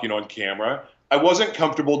comfortable talking on camera. I wasn't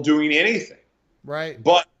comfortable doing anything. Right.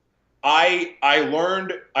 But I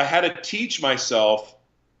learned, I had to teach myself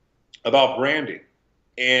about branding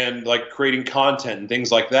and like creating content and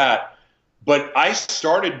things like that. But I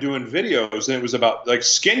started doing videos, and it was about like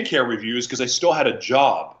skincare reviews because I still had a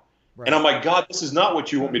job. Right. And I'm like, God, this is not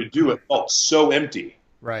what you want me to do. It felt so empty.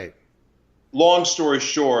 Right. Long story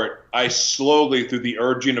short, I slowly, through the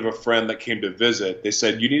urging of a friend that came to visit, they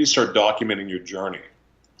said, you need to start documenting your journey.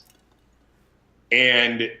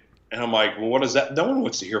 And I'm like, well, what is that? No one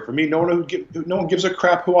wants to hear from me. No one gives a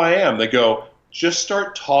crap who I am. They go, just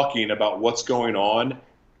start talking about what's going on.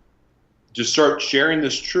 Just start sharing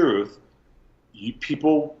this truth.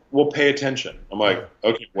 People will pay attention. I'm like,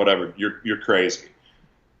 okay, whatever. You're crazy.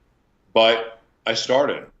 But I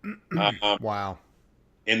started. Wow.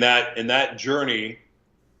 And that journey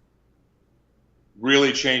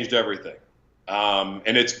really changed everything.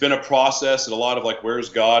 And it's been a process and a lot of like, where's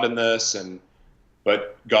God in this?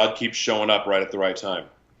 But God keeps showing up right at the right time.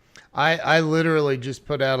 I literally just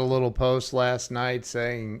put out a little post last night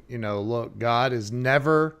saying, look, God is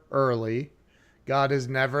never early. God is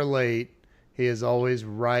never late. He is always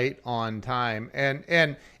right on time.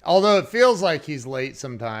 And although it feels like he's late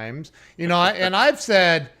sometimes, I've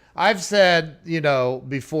said,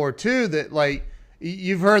 before too, that like,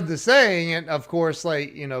 you've heard the saying, and of course,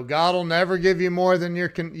 like, God will never give you more than you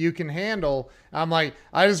can handle. I'm like,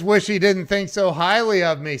 I just wish he didn't think so highly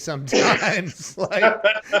of me sometimes.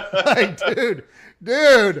 like,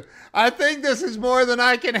 dude, I think this is more than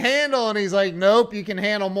I can handle. And he's like, nope, you can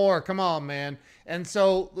handle more. Come on, man. And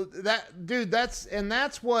so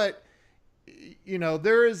that's what,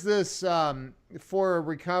 there is this, for a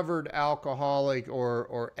recovered alcoholic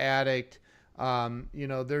or addict,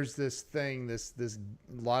 there's this thing, this,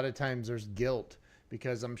 a lot of times there's guilt,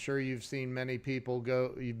 because I'm sure you've seen many people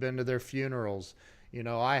you've been to their funerals,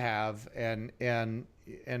 I have, and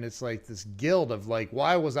it's like this guilt of like,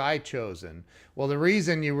 why was I chosen? Well, the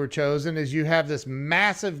reason you were chosen is you have this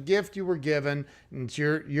massive gift you were given, and it's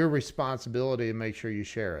your responsibility to make sure you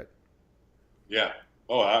share it. Yeah.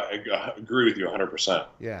 Oh, I agree with you 100%.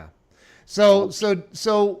 Yeah. So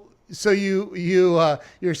so your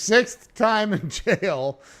sixth time in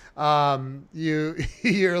jail,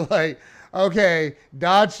 you're like, okay,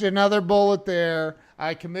 dodged another bullet there.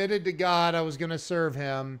 I committed to God. I was going to serve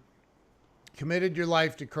him. Committed your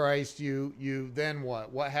life to Christ. You then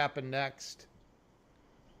what? What happened next?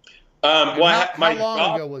 And how My long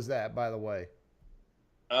job, ago was that, by the way?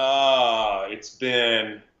 it's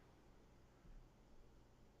been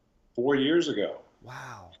 4 years ago.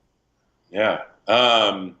 Wow. Yeah.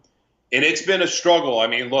 And it's been a struggle. I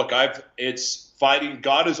mean, look, it's fighting.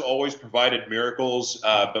 God has always provided miracles,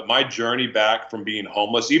 but my journey back from being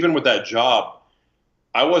homeless, even with that job,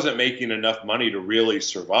 I wasn't making enough money to really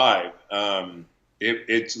survive.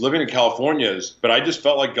 It's living in California, but I just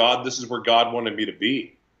felt like this is where God wanted me to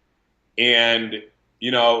be. And,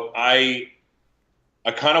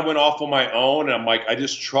 I kind of went off on my own, and I'm like, I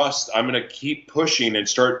just trust I'm going to keep pushing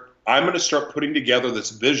and I'm going to start putting together this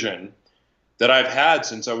vision that I've had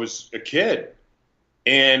since I was a kid.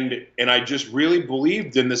 And I just really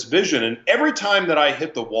believed in this vision. And every time that I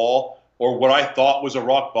hit the wall or what I thought was a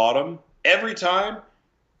rock bottom, every time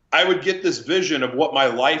I would get this vision of what my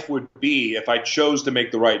life would be if I chose to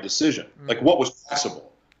make the right decision, like what was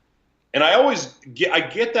possible. And I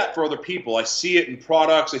get that for other people. I see it in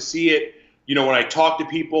products. I see it, when I talk to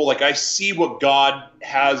people, like I see what God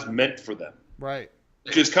has meant for them. Right.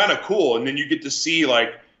 Which is kind of cool. And then you get to see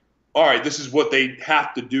like, all right, this is what they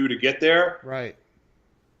have to do to get there. Right.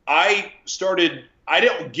 I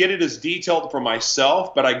didn't get it as detailed for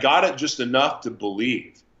myself, but I got it just enough to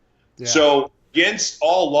believe. Yeah. So against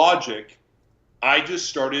all logic, I just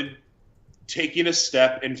started taking a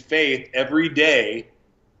step in faith every day.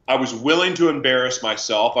 I was willing to embarrass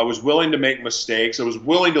myself. I was willing to make mistakes. I was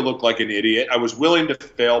willing to look like an idiot. I was willing to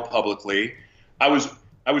fail publicly. I was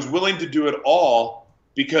willing to do it all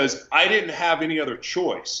because I didn't have any other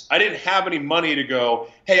choice. I didn't have any money to go,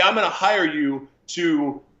 hey, I'm going to hire you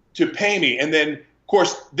to pay me. And then, of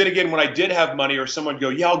course, then again, when I did have money or someone would go,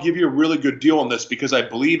 yeah, I'll give you a really good deal on this because I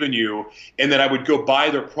believe in you. And then I would go buy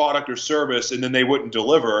their product or service and then they wouldn't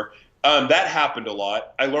deliver. That happened a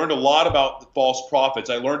lot. I learned a lot about false prophets.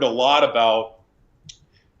 I learned a lot about,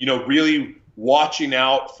 really watching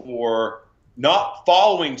out for not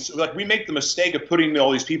following. Like we make the mistake of putting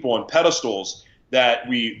all these people on pedestals that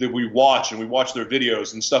we watch, and we watch their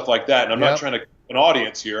videos and stuff like that. And I'm not trying to an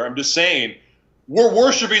audience here. I'm just saying we're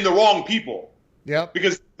worshiping the wrong people. Yep.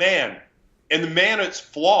 Because the man, it's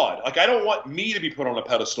flawed. Like I don't want me to be put on a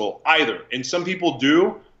pedestal either. And some people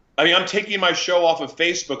do. I mean, I'm taking my show off of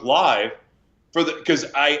Facebook Live because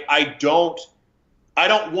I don't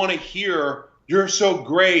want to hear you're so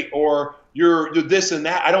great or you're this and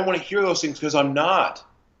that. I don't want to hear those things because I'm not.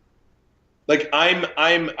 Like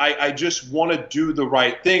I just want to do the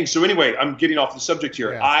right thing. So anyway, I'm getting off the subject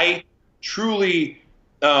here. Yeah. I truly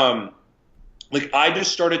I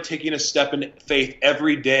just started taking a step in faith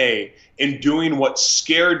every day and doing what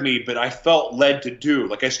scared me, but I felt led to do.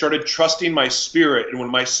 Like I started trusting my spirit. And when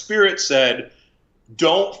my spirit said,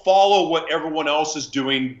 don't follow what everyone else is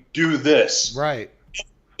doing, do this. Right.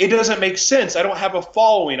 It doesn't make sense. I don't have a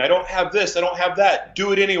following. I don't have this. I don't have that.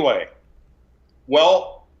 Do it anyway.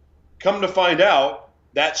 Well, come to find out,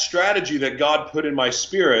 that strategy that God put in my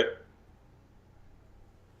spirit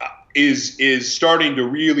is starting to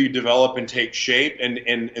really develop and take shape, and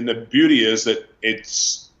the beauty is that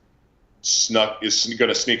it's going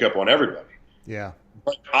to sneak up on everybody. Yeah.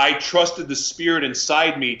 But I trusted the spirit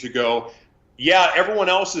inside me to go, yeah, everyone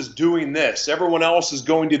else is doing this. Everyone else is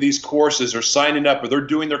going to these courses or signing up, or they're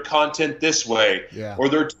doing their content this way, or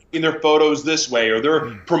they're taking their photos this way, or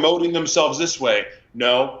they're promoting themselves this way.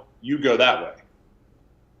 No, you go that way.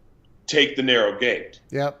 Take the narrow gate.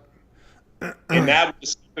 Yep. And that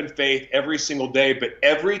was in faith every single day. But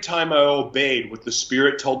every time I obeyed what the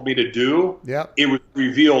Spirit told me to do, it was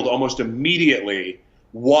revealed almost immediately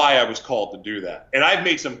why I was called to do that. And I've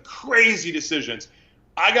made some crazy decisions.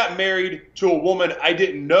 I got married to a woman I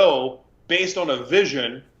didn't know based on a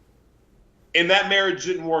vision, and that marriage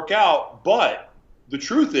didn't work out. But the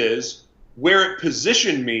truth is, where it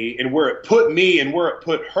positioned me and where it put me and where it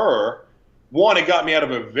put her, one, it got me out of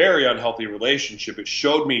a very unhealthy relationship. It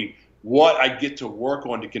showed me what I get to work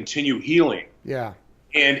on to continue healing. Yeah.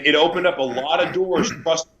 And it opened up a lot of doors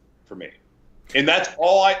trust for me. And that's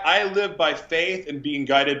all I live by faith and being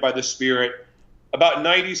guided by the Spirit about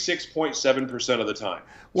 96.7% of the time.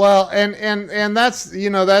 Well, and that's,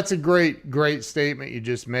 that's a great statement you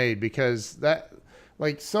just made, because that,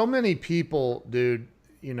 like, so many people, dude,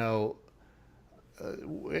 and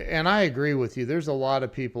I agree with you. There's a lot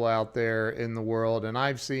of people out there in the world, and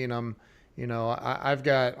I've seen them, I've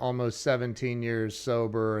got almost 17 years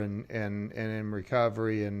sober and in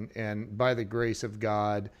recovery and by the grace of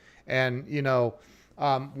God. And,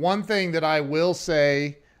 one thing that I will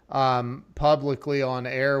say publicly on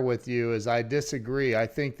air with you is I disagree. I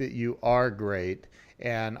think that you are great.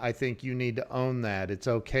 And I think you need to own that. It's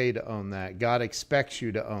okay to own that. God expects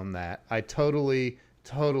you to own that. I totally,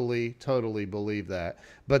 totally, totally believe that.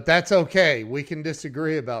 But that's okay. We can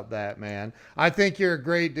disagree about that, man. I think you're a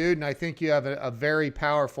great dude, and I think you have a very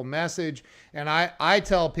powerful message. And I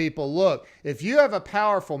tell people, look, if you have a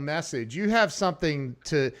powerful message, you have something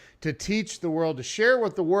to teach the world, to share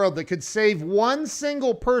with the world that could save one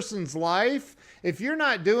single person's life. If you're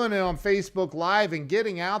not doing it on Facebook Live and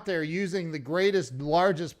getting out there using the greatest,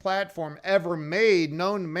 largest platform ever made,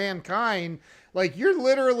 known to mankind, like you're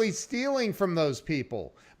literally stealing from those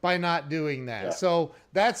people by not doing that. Yeah. So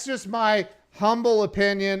that's just my humble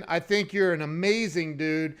opinion. I think you're an amazing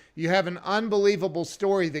dude. You have an unbelievable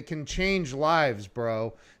story that can change lives,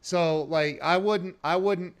 bro. So like I wouldn't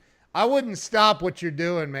stop what you're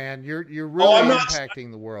doing, man. You're really impacting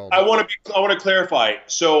the world. I want to clarify.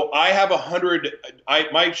 So I have 100.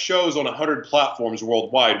 My show's on 100 platforms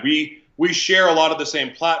worldwide. We share a lot of the same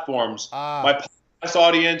platforms. My podcast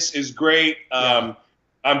audience is great. Yeah.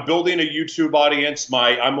 I'm building a YouTube audience.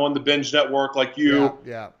 I'm on the Binge Network like you.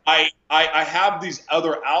 Yeah. I have these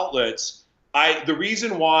other outlets. The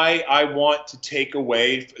reason why I want to take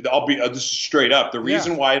away, this is straight up. The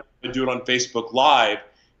reason why I do it on Facebook Live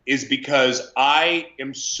is because I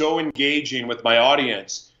am so engaging with my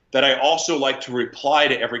audience that I also like to reply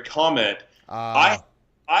to every comment. I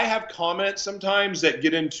have comments sometimes that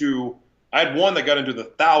get into, I had one that got into the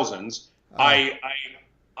thousands.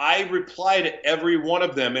 I reply to every one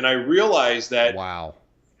of them, and I realize that I'm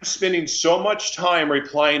spending so much time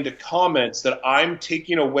replying to comments that I'm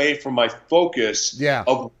taking away from my focus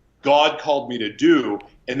of what God called me to do,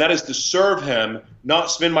 and that is to serve him, not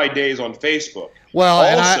spend my days on Facebook. Well,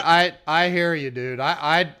 also, and I hear you, dude.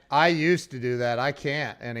 I used to do that. I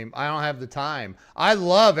can't anymore. I don't have the time. I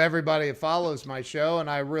love everybody that follows my show, and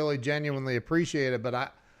I really genuinely appreciate it. But I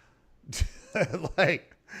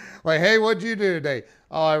like, hey, what'd you do today?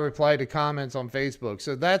 Oh, I replied to comments on Facebook.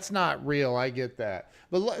 So that's not real. I get that.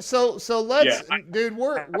 But so let's, dude.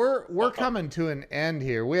 We're coming to an end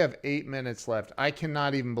here. We have 8 minutes left. I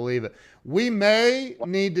cannot even believe it. We may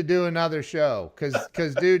need to do another show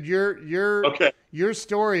because dude, your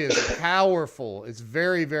story is powerful. It's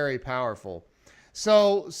very, very powerful.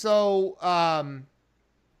 So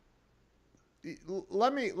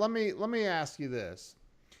let me ask you this.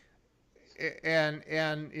 And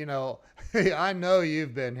I know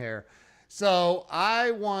you've been here. So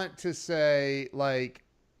I want to say, like,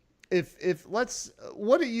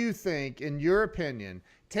 what do you think, in your opinion,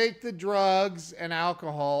 take the drugs and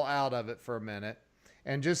alcohol out of it for a minute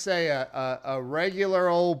and just say a regular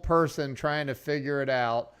old person trying to figure it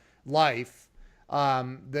out, life,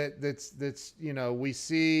 that's we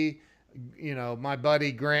see, my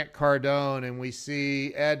buddy Grant Cardone, and we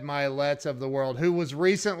see Ed Milet's of the world, who was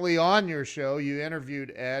recently on your show. You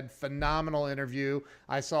interviewed Ed. Phenomenal interview.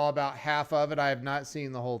 I saw about half of it. I have not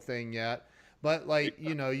seen the whole thing yet. But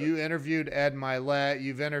you interviewed Ed Milet.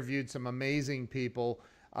 You've interviewed some amazing people.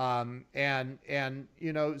 So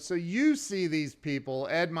you see these people,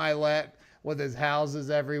 Ed Milet with his houses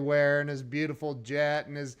everywhere and his beautiful jet,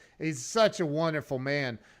 and he's such a wonderful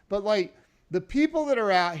man. But the people that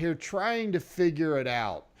are out here trying to figure it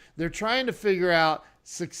out, they're trying to figure out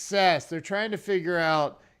success. They're trying to figure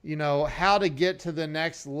out, how to get to the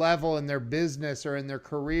next level in their business or in their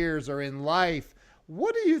careers or in life.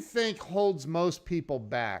 What do you think holds most people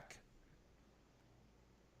back?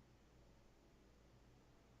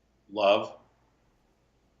 Loving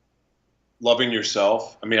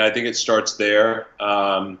yourself. I mean, I think it starts there.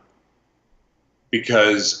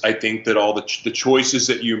 Because I think that all the choices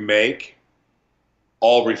that you make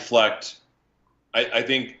all reflect, I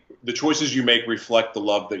think the choices you make reflect the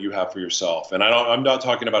love that you have for yourself. And I'm not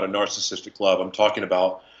talking about a narcissistic love. I'm talking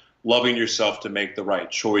about loving yourself to make the right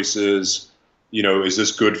choices. Is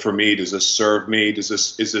this good for me? Does this serve me? Is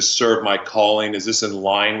this serve my calling? Is this in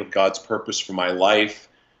line with God's purpose for my life?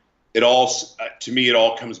 To me, it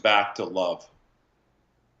all comes back to love.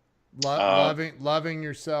 Loving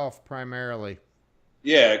yourself primarily.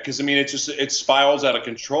 Yeah, because it spirals out of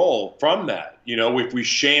control from that. If we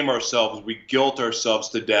shame ourselves, we guilt ourselves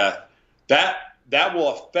to death, that will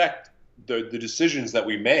affect the decisions that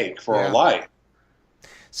we make for our life.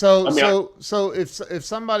 So if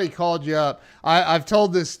somebody called you up, I've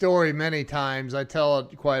told this story many times. I tell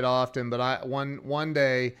it quite often, but one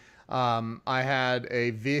day I had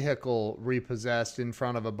a vehicle repossessed in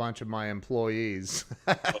front of a bunch of my employees.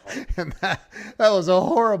 And that was a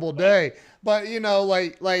horrible day. But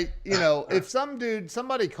if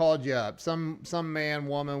somebody called you up, some man,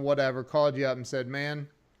 woman, whatever, called you up and said, man,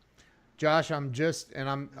 Josh,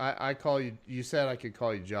 I call you, you said I could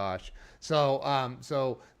call you Josh.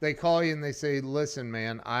 So they call you and they say, listen,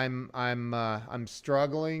 man, I'm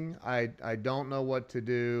struggling. I don't know what to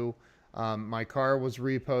do. My car was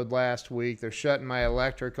repoed last week. They're shutting my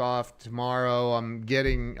electric off tomorrow. I'm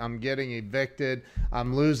getting evicted.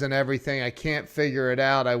 I'm losing everything. I can't figure it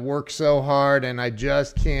out. I work so hard and I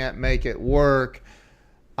just can't make it work.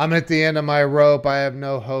 I'm at the end of my rope. I have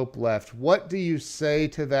no hope left. What do you say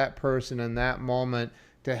to that person in that moment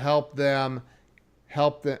to help them?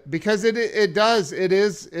 Because it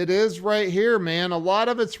is right here, man. A lot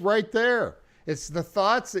of it's right there. It's the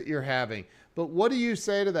thoughts that you're having. But what do you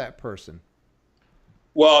say to that person?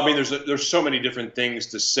 Well, I mean, there's so many different things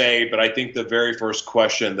to say, but I think the very first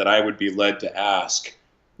question that I would be led to ask,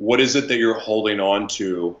 what is it that you're holding on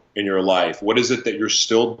to in your life? What is it that you're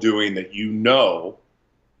still doing that you know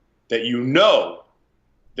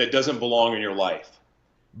that doesn't belong in your life?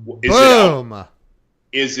 Boom.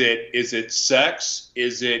 Is it sex?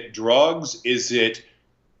 Is it drugs? Is it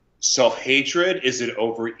self-hatred? Is it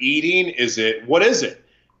overeating? What is it?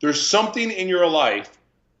 There's something in your life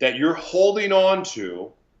that you're holding on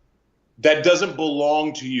to that doesn't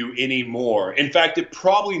belong to you anymore. In fact, it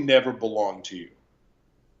probably never belonged to you.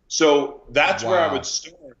 So that's where I would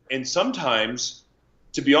start. And sometimes,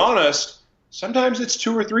 to be honest, sometimes it's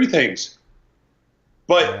 2 or 3 things.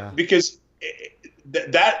 But because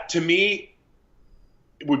that to me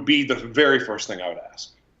would be the very first thing I would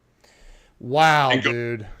ask. Wow,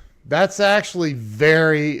 dude. That's actually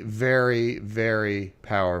very, very, very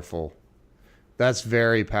powerful. That's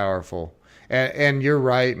very powerful. And you're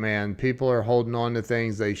right, man. People are holding on to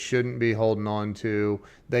things they shouldn't be holding on to.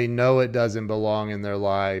 They know it doesn't belong in their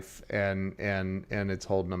life, and it's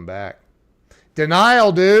holding them back.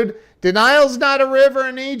 Denial, dude. Denial's not a river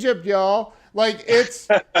in Egypt, y'all. Like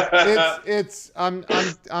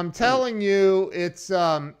I'm telling you, it's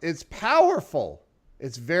powerful.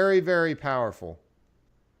 It's very, very powerful.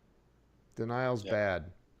 Denial's bad.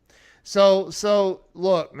 So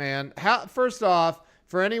look, man, first off,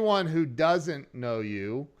 for anyone who doesn't know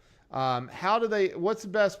you, what's the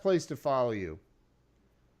best place to follow you?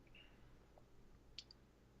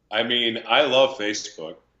 I mean, I love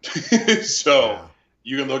Facebook.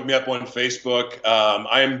 You can look me up on Facebook.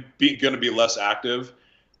 I am going to be less active.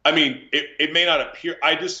 I mean, it may not appear.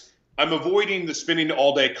 I'm avoiding the spending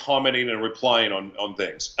all day commenting and replying on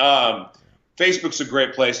things. Facebook's a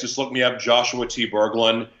great place. Just look me up, Joshua T.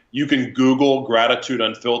 Berglan. You can Google Gratitude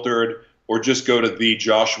Unfiltered or just go to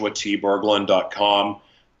thejoshuatberglan.com.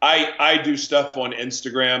 I do stuff on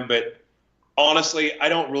Instagram, but honestly, I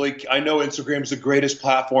know Instagram's the greatest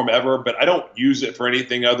platform ever, but I don't use it for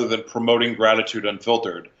anything other than promoting Gratitude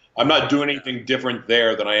Unfiltered. I'm not doing anything different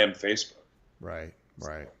there than I am Facebook. Right.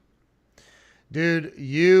 Dude,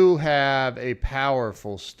 you have a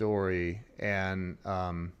powerful story, and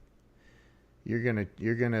you're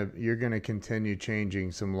gonna continue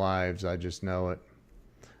changing some lives. I just know it.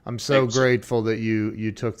 I'm so grateful that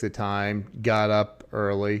you took the time, got up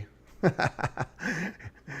early.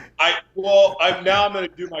 I'm going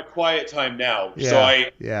to do my quiet time now. Yeah, so I'm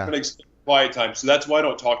going to extend quiet time. So that's why I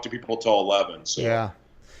don't talk to people till 11. So yeah.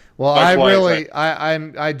 Well,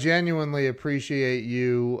 I genuinely appreciate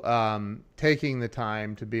you taking the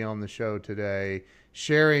time to be on the show today,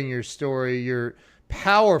 sharing your story, your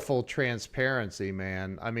powerful transparency,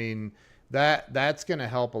 man. I mean, that's going to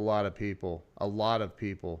help a lot of people.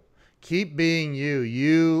 Keep being you.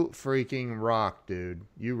 You freaking rock, dude.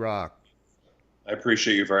 You rock. I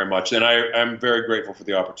appreciate you very much. And I'm very grateful for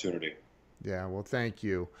the opportunity. Yeah, well, thank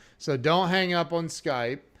you. So don't hang up on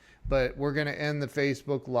Skype, but we're going to end the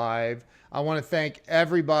Facebook Live. I want to thank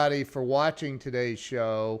everybody for watching today's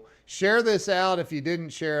show. Share this out if you didn't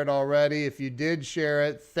share it already. If you did share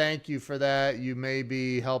it, thank you for that. You may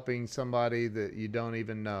be helping somebody that you don't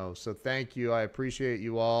even know. So thank you. I appreciate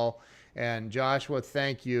you all. And Joshua,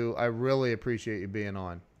 thank you. I really appreciate you being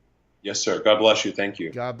on. Yes, sir. God bless you. Thank you.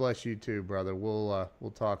 God bless you too, brother. We'll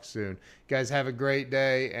talk soon. Guys, have a great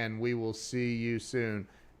day, and we will see you soon.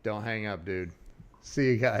 Don't hang up, dude.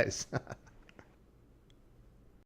 See you guys.